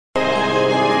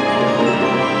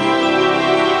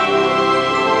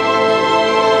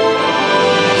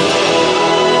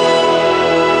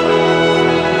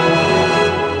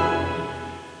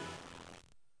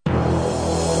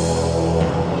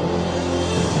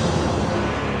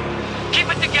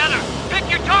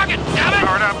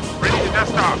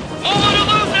stop! Moving to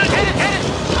lose it! Hit it, hit it!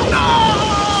 No!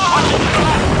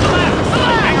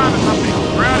 Hang on to something.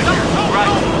 We're out of here. Right.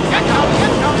 Get down,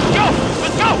 get down. Go!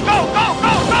 Let's go, go, go,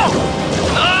 go, go!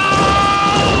 No!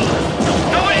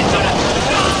 Nobody's gonna...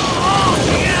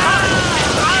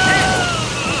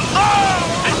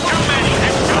 There's too many!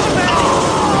 There's too many!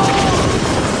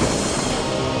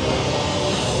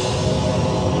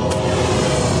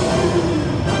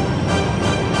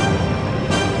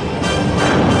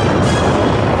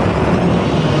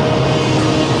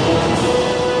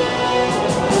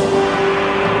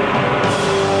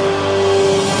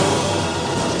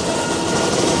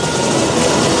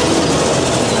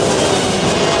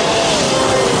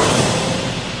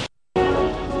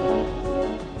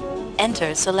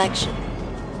 Enter selection.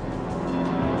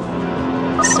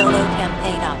 Solo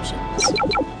campaign options.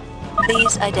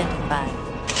 Please identify.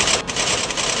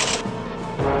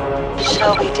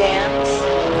 Shall we dance?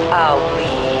 I'll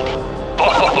lead.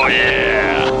 Oh,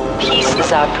 yeah! Peace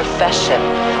is our profession.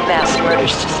 Mass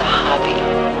murder's just a hobby.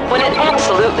 When it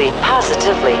absolutely,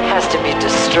 positively has to be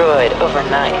destroyed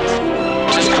overnight.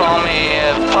 Just call me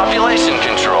population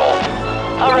control.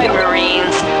 All right,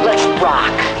 Marines, let's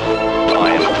rock.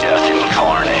 I am death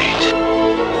incarnate.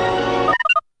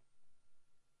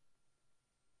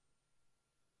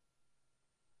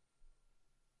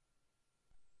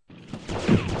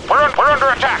 We're under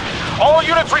attack! All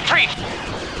units retreat!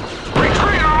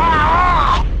 Retreat!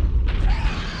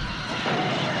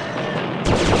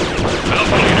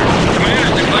 Alpha Leader,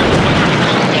 Commander's declared the weather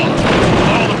control.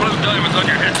 All the blue diamonds on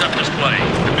your heads-up display.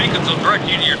 The beacons will direct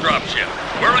you to your dropship.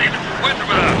 We're leaving for weather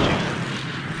without you.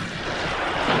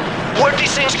 Where'd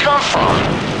these things come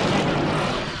from?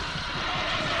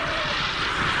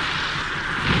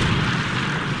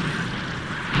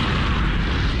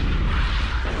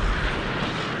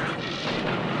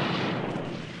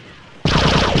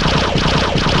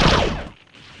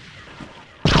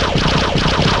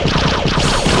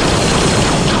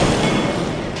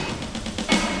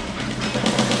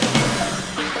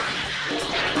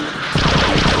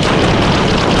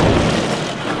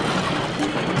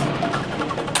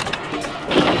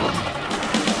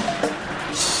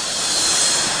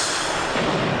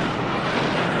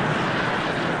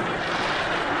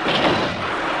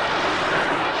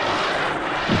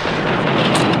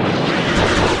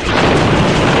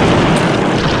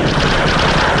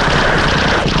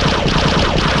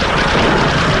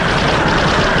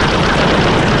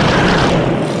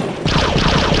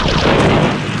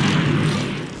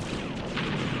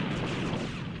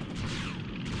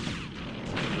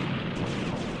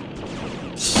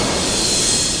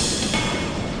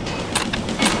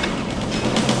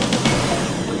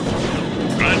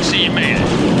 See you made it.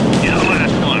 You're the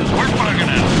last one. We're bugging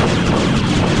out.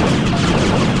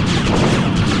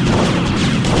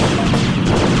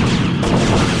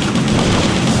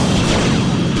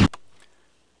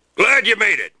 Glad you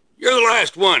made it. You're the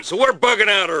last one, so we're bugging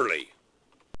out early.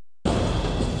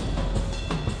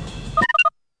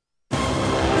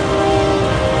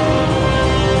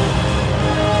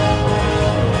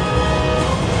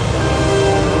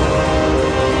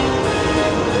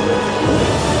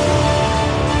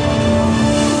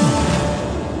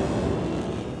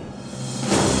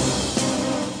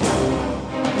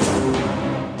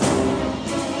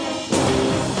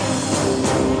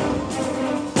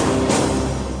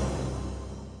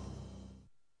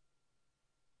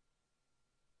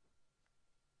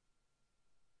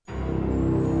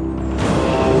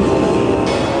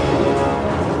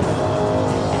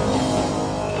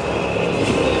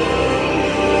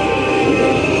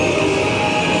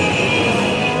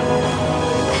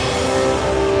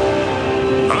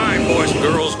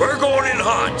 We're going in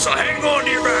hot, so hang on to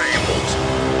your valuables.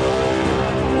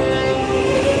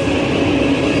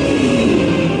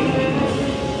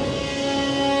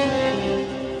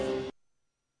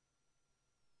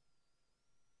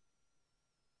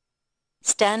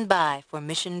 Stand by for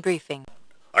mission briefing.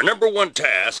 Our #1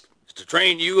 task is to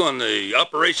train you on the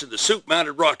operation of the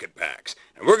suit-mounted rocket packs,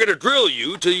 and we're going to drill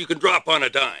you till you can drop on a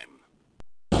dime.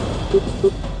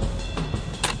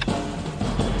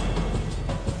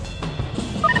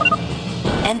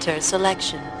 Enter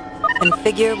selection.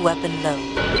 Configure weapon load.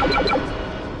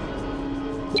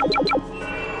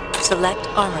 Select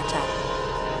armor type.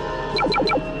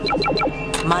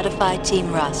 Modify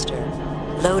team roster.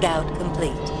 Loadout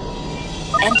complete.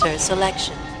 Enter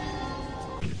selection.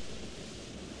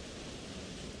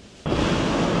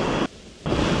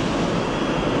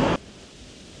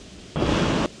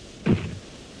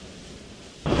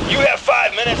 You have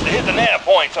 5 minutes to hit the nav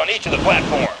points on each of the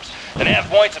platforms. The nav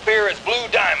points appear as blue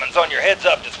diamonds on your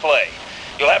heads-up display.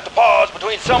 You'll have to pause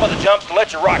between some of the jumps to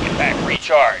let your rocket pack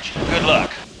recharge. Good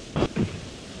luck.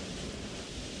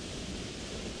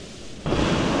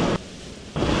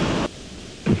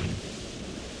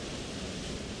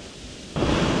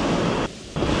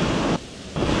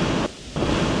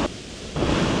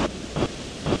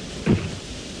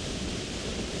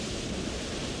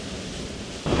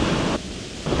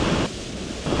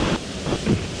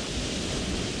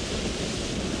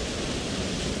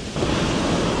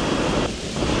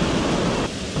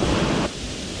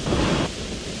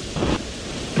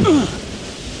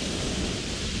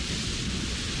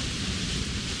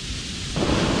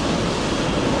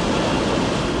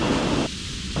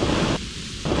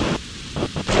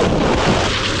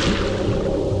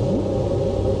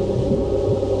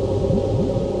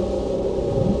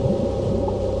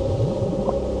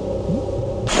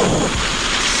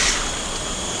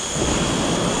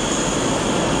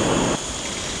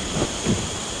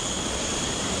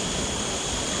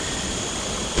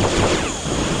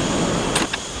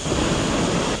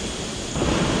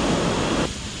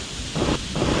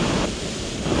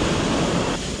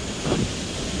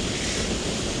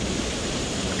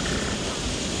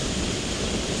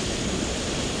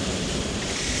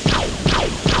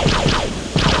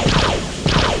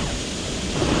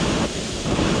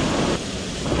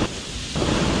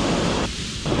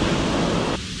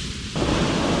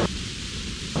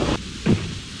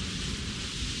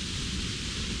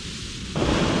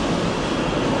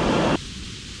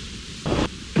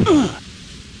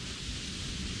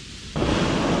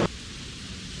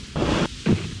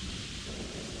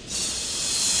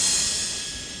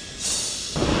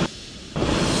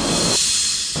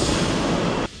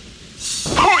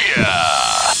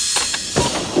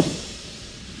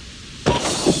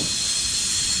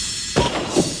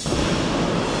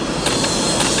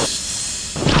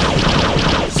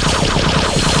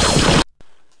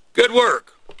 Good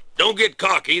work. Don't get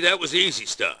cocky, that was the easy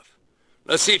stuff.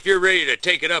 Let's see if you're ready to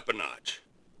take it up a notch.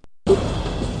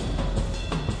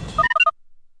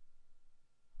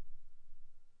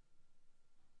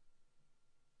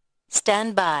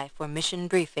 Stand by for mission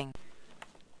briefing.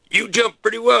 You jump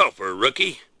pretty well for a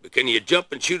rookie, but can you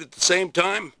jump and shoot at the same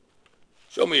time?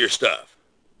 Show me your stuff.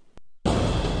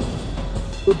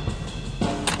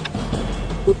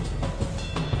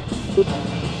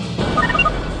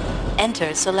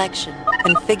 Enter selection.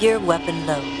 Configure weapon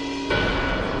load.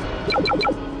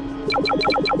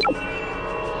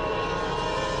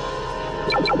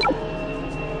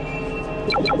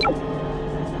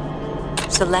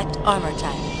 Select armor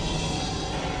type.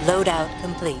 Loadout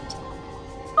complete.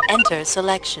 Enter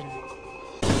selection.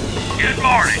 Good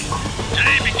morning.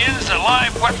 Today begins the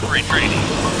live weaponry training.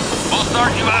 We'll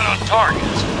start you out on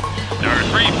targets. There are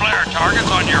 3 flare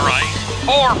targets on your right,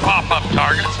 4 pop-up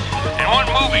targets, and 1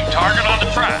 moving target on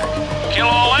the track. Kill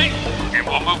all 8, and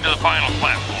we'll move to the final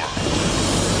platform.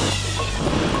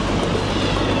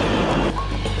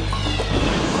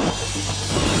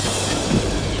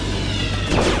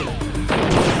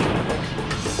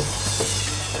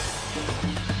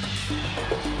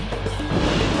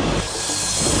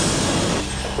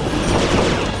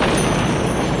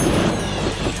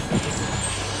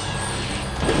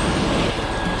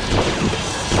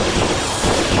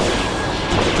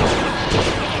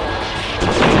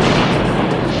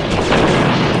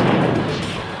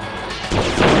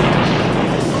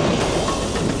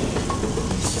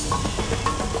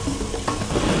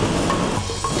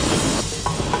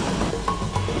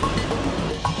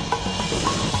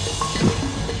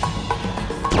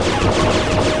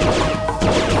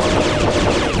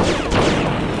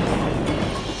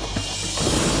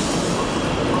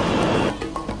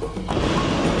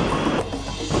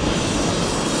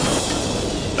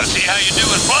 Let's see how you do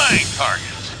with flying targets.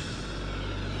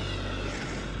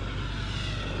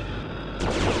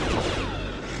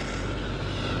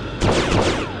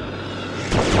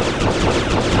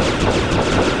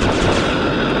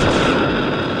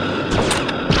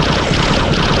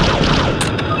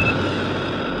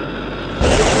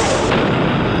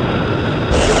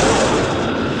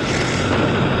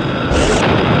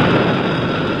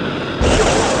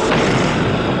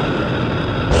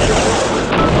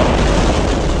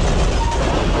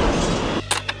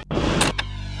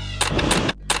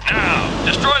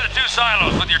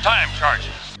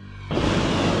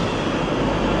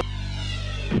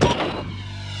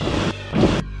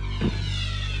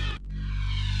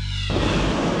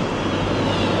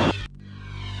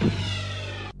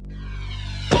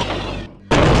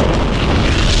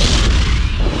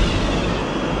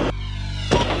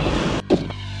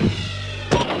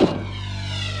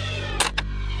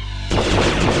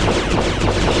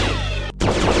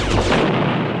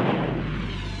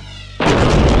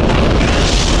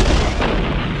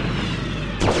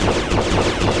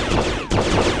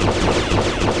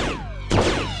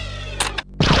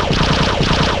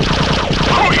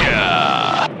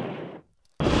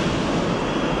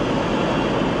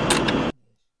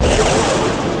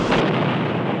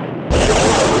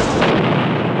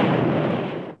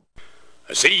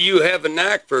 you have a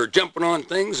knack for jumping on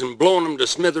things and blowing them to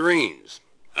smithereens.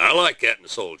 I like that in a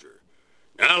soldier.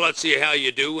 Now let's see how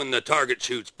you do when the target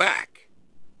shoots back.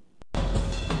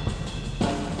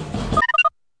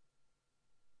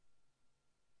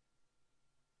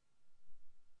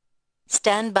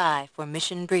 Stand by for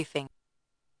mission briefing.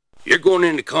 You're going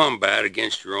into combat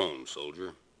against your own,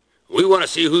 soldier. We want to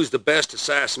see who's the best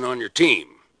assassin on your team.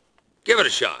 Give it a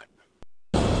shot.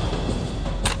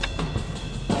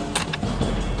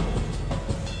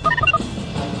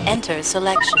 Enter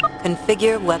selection.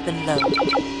 Configure weapon load.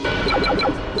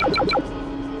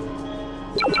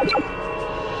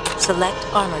 Select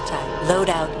armor type.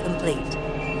 Loadout complete.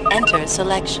 Enter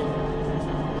selection.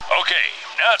 Okay,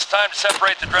 now it's time to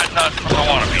separate the dreadnought from the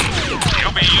wannabe.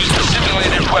 You'll be using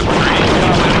simulated weaponry in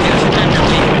combat against your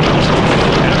teammates.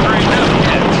 After enough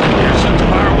hits, your suit's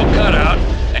power will cut out,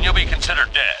 and you'll be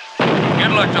considered dead.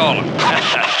 Good luck to all of you.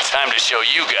 Time to show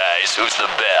you guys who's the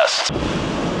best.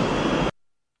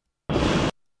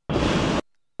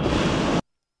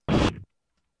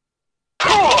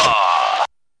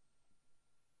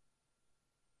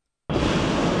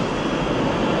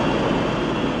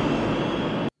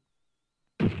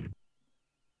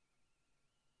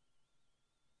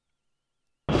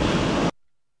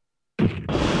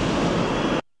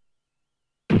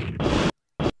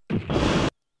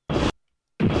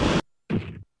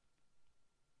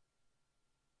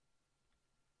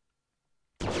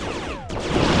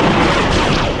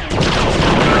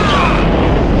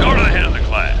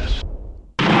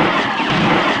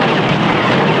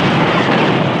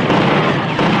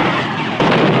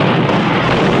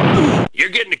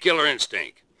 Killer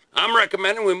instinct. I'm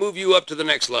recommending we move you up to the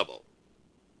next level.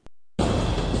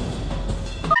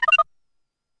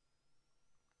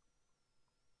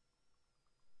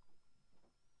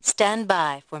 Stand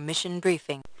by for mission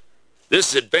briefing. This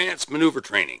is advanced maneuver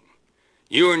training.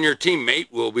 You and your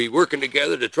teammate will be working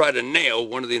together to try to nail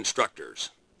one of the instructors.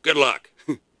 Good luck.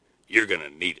 You're gonna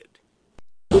need it.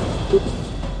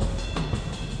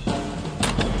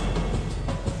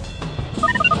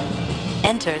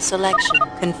 Enter selection.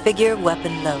 Configure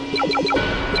weapon load.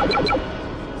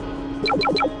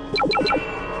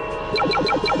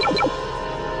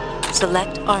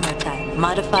 Select armor type.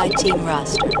 Modify team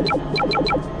roster.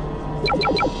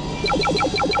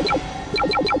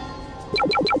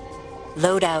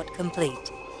 Loadout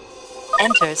complete.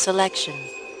 Enter selection.